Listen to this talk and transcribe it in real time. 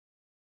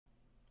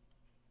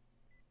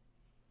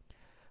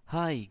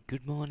Hi,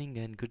 good morning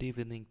and good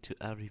evening to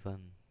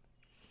everyone.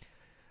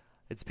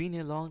 It's been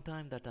a long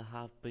time that I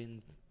have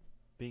been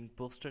being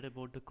posted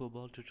about the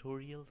COBOL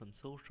tutorials. I'm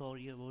so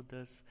sorry about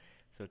this.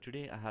 So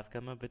today I have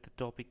come up with a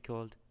topic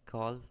called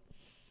call.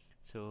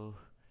 So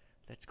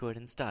let's go ahead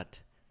and start.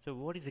 So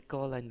what is a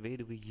call and where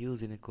do we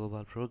use in a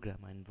COBOL program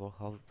and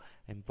how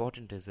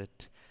important is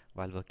it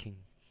while working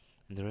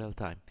in the real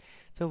time?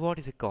 So what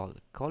is a call?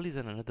 Call is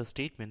another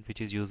statement which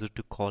is used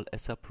to call a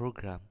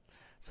subprogram.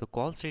 So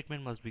call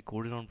statement must be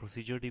coded on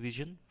procedure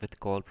division with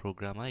call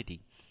program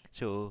ID.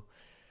 So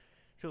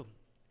so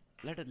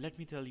let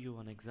me tell you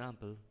an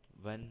example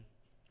when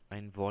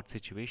in what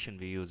situation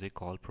we use a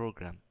call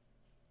program.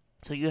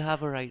 So you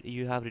have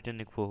written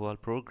a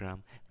COBOL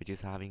program which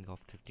is having of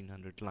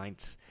 1500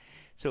 lines.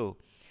 So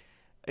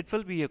it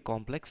will be a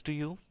complex to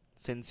you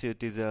since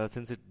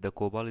the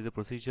COBOL is a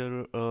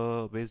procedure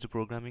based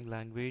programming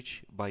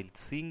language. By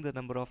seeing the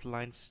number of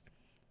lines,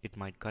 it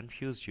might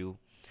confuse you.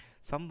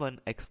 Someone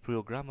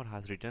ex-programmer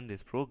has written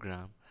this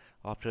program.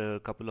 After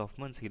a couple of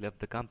months, he left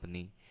the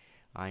company,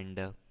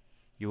 and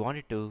you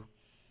wanted to,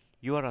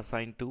 you are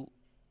assigned to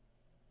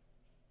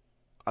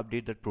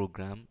update that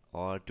program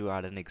or to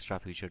add an extra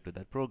feature to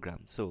that program.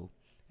 So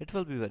it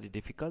will be very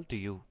difficult to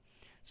you.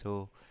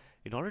 So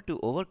in order to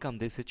overcome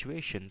these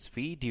situations,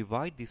 we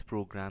divide these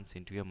programs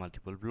into a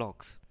multiple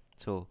blocks.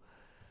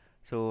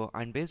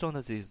 And based on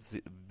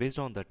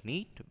that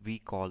need, we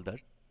call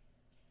that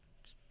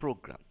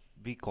program.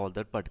 We call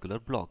that particular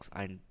blocks,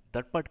 and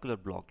that particular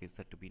block is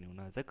said to be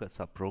known as a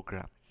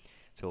subprogram.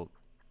 So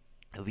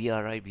we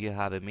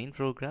have a main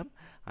program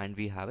and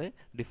we have a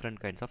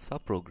different kinds of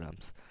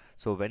subprograms.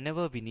 So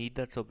whenever we need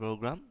that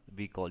subprogram,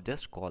 we call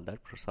that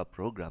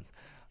subprograms.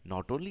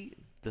 Not only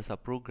the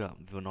subprogram,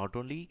 not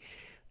only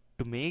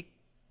to make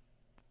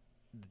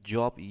the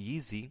job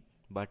easy,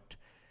 but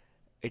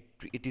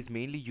it is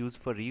mainly used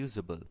for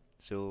reusable.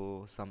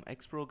 So some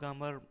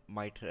ex-programmer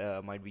might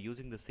be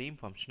using the same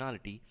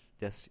functionality,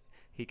 just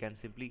he can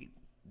simply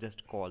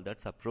just call that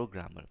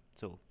subprogrammer.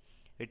 So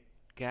it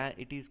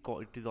it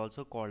is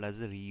also called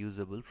as a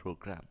reusable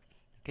program.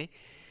 Okay,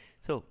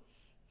 so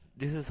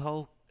this is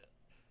how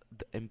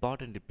the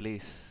important it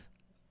plays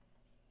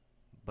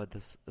but the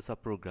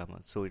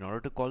subprogrammer. So in order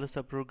to call the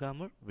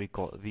subprogrammer, we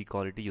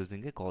call it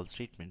using a call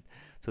statement.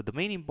 So the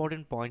main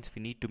important points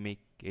we need to make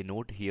a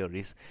note here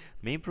is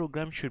main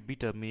program should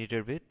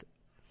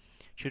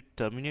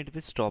terminate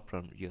with stop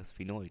run. Yes,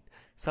 we know it.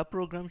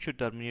 Subprogram should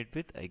terminate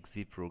with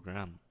exit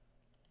program.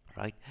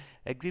 Right,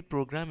 exit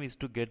program is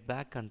to get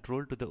back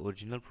control to the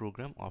original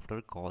program after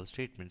a call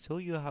statement. So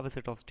you have a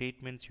set of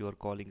statements, you are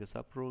calling a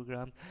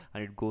subprogram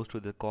and it goes to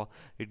the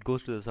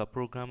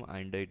subprogram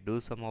and it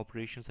does some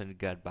operations and it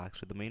gets back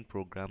to the main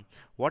program.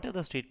 What are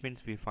the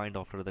statements we find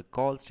after the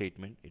call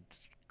statement?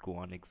 It's go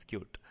on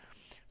execute.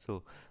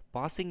 So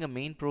passing a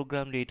main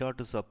program data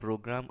to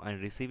subprogram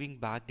and receiving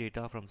back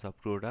data from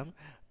subprogram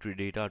to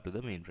data to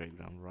the main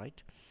program,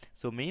 right?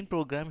 So main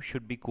program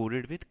should be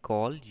coded with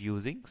call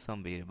using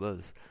some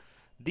variables.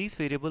 These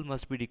variables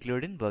must be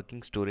declared in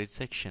working storage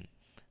section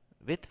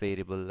with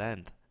variable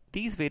length.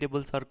 These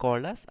variables are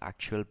called as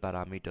actual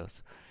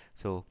parameters.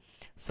 So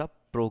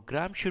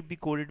subprogram should be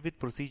coded with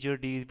procedure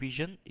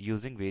division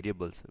using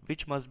variables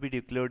which must be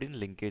declared in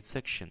linkage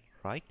section,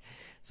 right?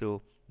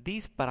 So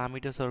these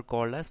parameters are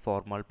called as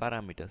formal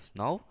parameters.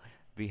 Now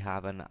we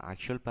have an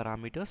actual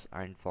parameters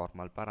and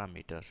formal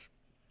parameters.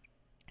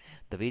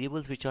 The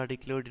variables which are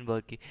declared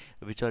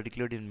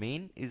in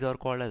main is are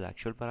called as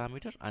actual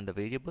parameter, and the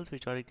variables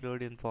which are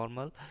declared in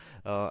formal,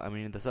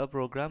 in the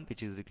subprogram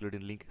which is declared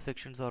in link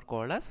sections are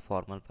called as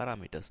formal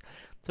parameters.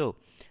 So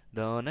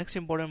the next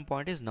important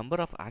point is number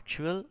of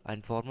actual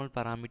and formal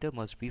parameter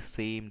must be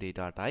same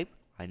data type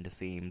and the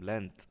same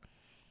length.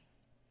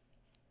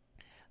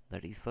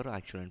 That is for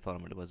actual and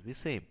formal must be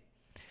same.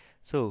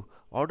 So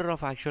order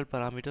of actual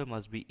parameter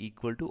must be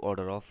equal to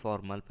order of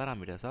formal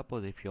parameter.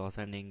 Suppose if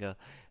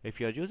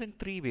you are using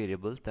three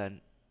variables,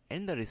 then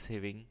in the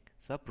receiving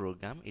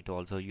subprogram it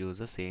also uses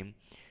the same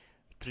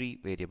three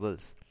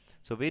variables.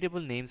 So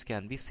variable names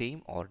can be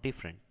same or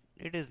different.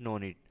 It is no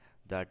need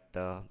that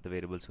the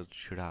variables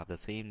should have the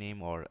same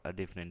name or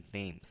different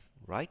names,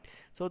 right?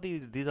 So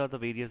these are the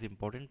various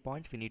important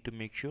points we need to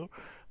make sure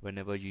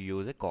whenever you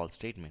use a call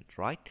statement,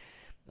 right?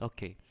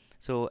 Okay,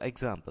 so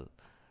example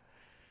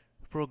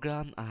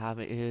program I have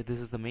this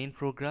is the main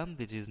program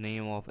which is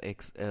name of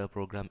X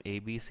program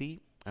ABC.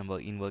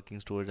 In working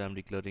storage I'm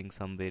declaring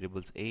some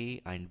variables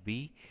A and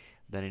B.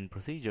 Then in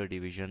procedure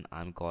division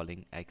I'm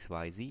calling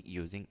XYZ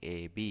using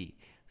AB.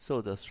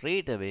 So the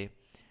straight away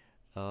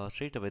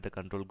the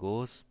control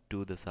goes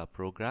to the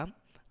subprogram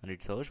and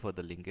it search for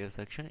the linkage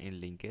section.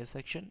 In linkage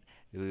section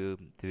the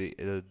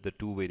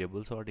two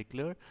variables are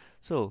declared.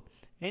 So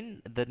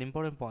in the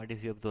important point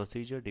is your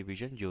procedure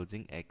division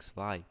using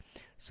XY.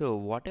 So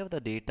whatever the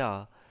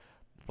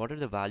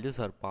values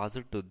are passed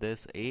to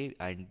this A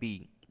and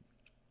B,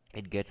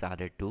 it gets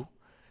added to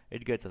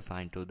it gets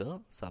assigned to the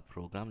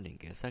subprogram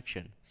linkage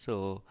section.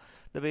 So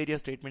the various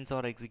statements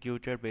are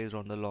executed based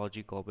on the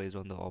logic or based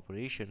on the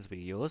operations we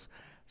use.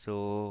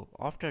 So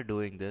after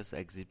doing this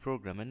exit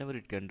program, whenever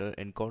it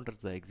encounters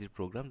the exit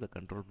program, the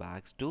control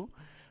backs to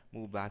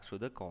move back to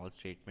the call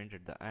statement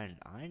at the end,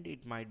 and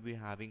it might be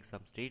having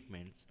some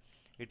statements.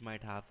 It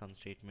might have some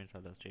statements,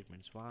 other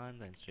statements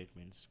 1 and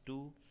statements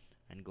 2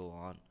 and go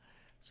on.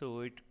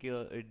 So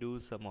it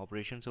does some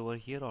operations over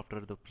here. After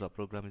the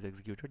subprogram is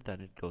executed,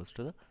 then it goes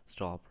to the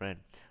stop run.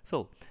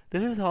 So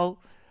this is how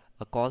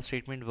a call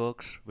statement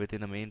works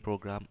within a main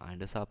program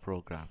and a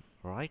subprogram,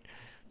 right?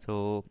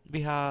 So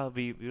we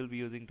will be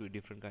using two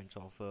different kinds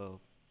of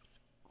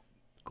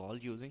call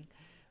using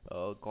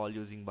call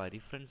using by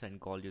reference and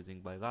call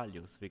using by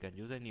values. We can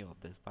use any of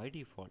this. By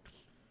default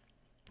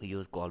we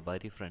use call by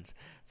reference.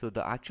 So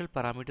the actual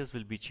parameters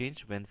will be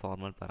changed when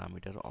formal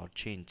parameter are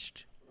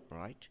changed,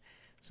 right?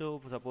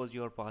 So suppose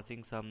you are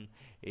passing some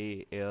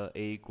a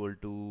equal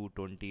to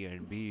 20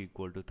 and b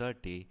equal to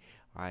 30,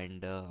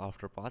 and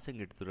after passing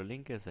it to the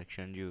linkage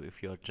section,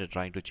 if you are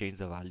trying to change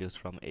the values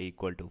from a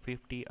equal to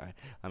 50,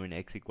 I mean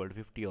x equal to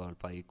 50 or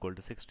pi equal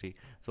to 60,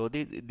 so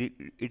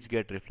it's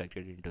get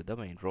reflected into the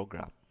main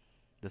program.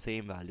 The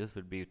same values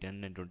will be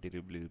 10 and 20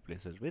 will be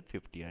replaced with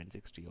 50 and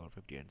 60 or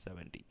 50 and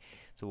 70,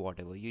 so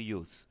whatever you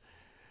use.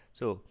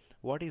 So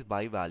what is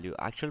by value?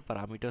 Actual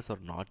parameters are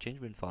not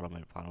changed when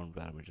formal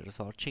parameters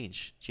are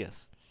changed.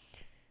 Yes,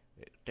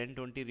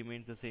 1020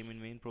 remains the same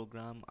in main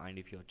program, and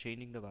if you are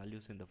changing the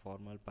values in the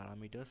formal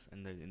parameters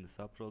in the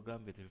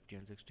subprogram with 50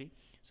 and 60,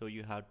 so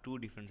you have two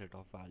different set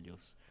of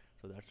values.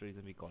 So that's the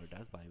reason we call it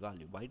as by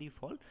value. By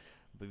default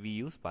we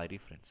use by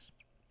reference.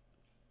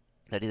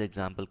 That is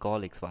example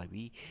call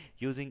xyb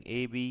using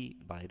ab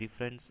by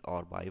reference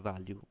or by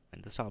value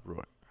in the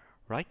subprogram,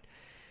 right?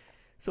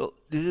 So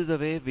this is the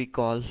way we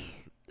call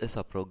a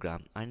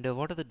subprogram. And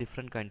what are the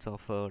different kinds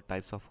of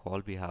types of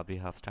call we have? We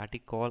have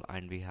static call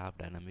and we have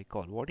dynamic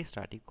call. What is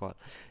static call?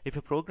 If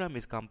a program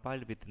is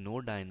compiled with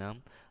no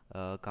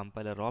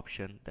compiler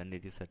option, then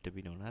it is said to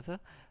be known as a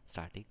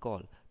static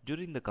call.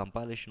 During the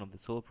compilation of the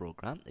source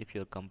program, if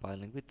you are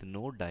compiling with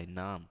no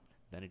dynam,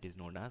 then it is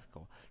known as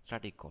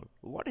static call.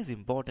 What is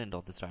important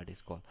of the static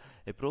call?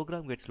 A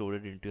program gets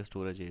loaded into a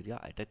storage area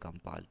at a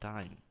compile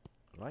time,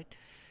 right?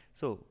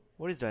 So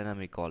what is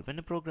dynamic call? When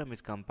a program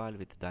is compiled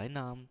with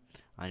dynam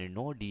and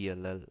no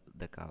DLL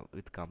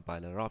with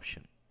compiler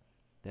option,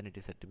 then it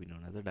is said to be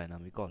known as a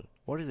dynamic call.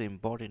 What is the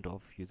importance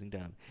of using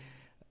dynamic?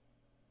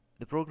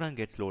 The program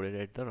gets loaded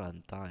at the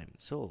runtime.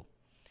 So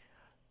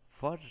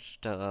for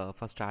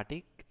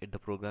static, the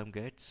program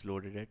gets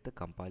loaded at the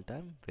compile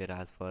time,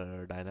 whereas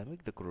for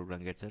dynamic, the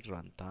program gets at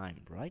runtime,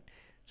 right?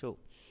 So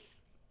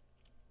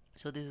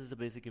this is the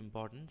basic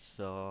importance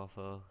of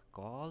a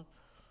call.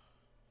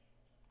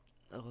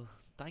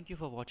 Thank you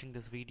for watching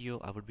this video.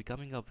 I will be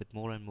coming up with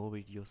more and more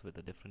videos with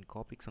the different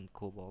topics on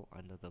COBOL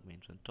and other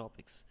mainframe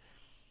topics.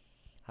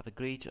 Have a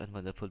great and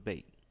wonderful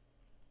day.